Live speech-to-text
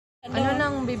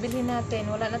lang bibilhin natin.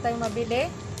 Wala na tayong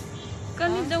mabili.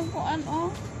 Kani daw ko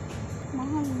ano?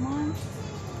 Mahal man.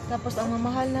 Tapos ang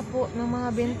mamahal na po ng mga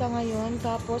benta ngayon.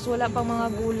 Tapos wala pang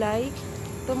mga gulay.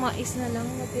 Ito mais na lang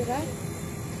natira.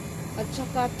 At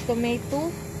saka tomato.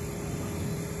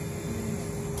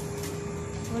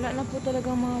 Wala na po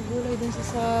talagang mga gulay dun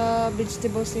sa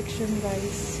vegetable section,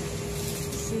 guys.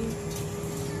 See?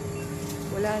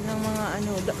 Wala nang mga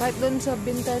ano. Kahit doon sa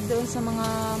benta doon sa mga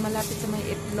malapit sa may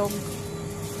itlog.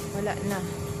 Wala na.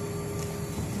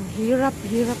 Hirap,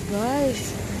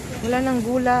 guys. Wala nang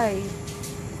gulay.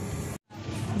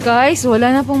 Guys,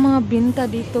 wala na pong mga binta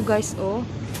dito, guys, oh.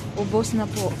 Ubos na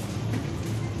po.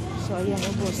 So, ayan,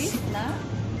 ubos.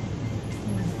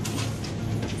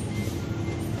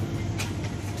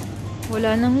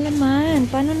 Wala nang laman.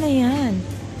 Paano na yan?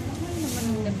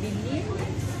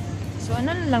 So,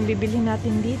 ano na lang bibilhin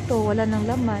natin dito? Wala nang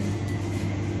laman.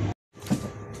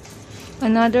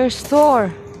 Another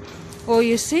store. Oh,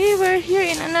 you see? We're here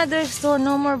in another store.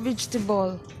 No more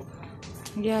vegetable.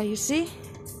 Yeah, you see?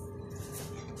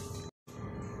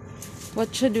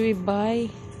 What should we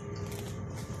buy?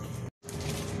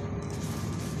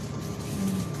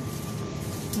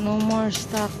 No more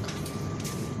stock.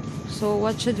 So,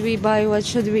 what should we buy? What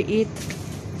should we eat?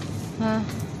 Ha?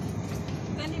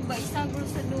 Kani ba isagol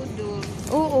sa dudol?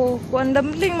 Oo, kuan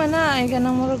dumpling man na. Ay,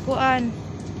 kanang murag kuan.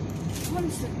 Man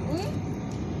sa uy?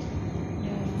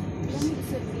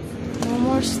 No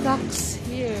more stocks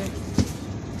here.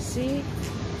 See?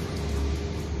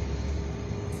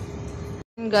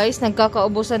 Guys,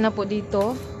 nagkakaubusan na po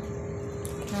dito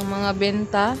ng mga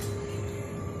benta.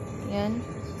 Yan.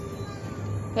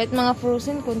 Kahit mga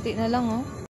frozen, konti na lang,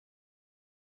 oh.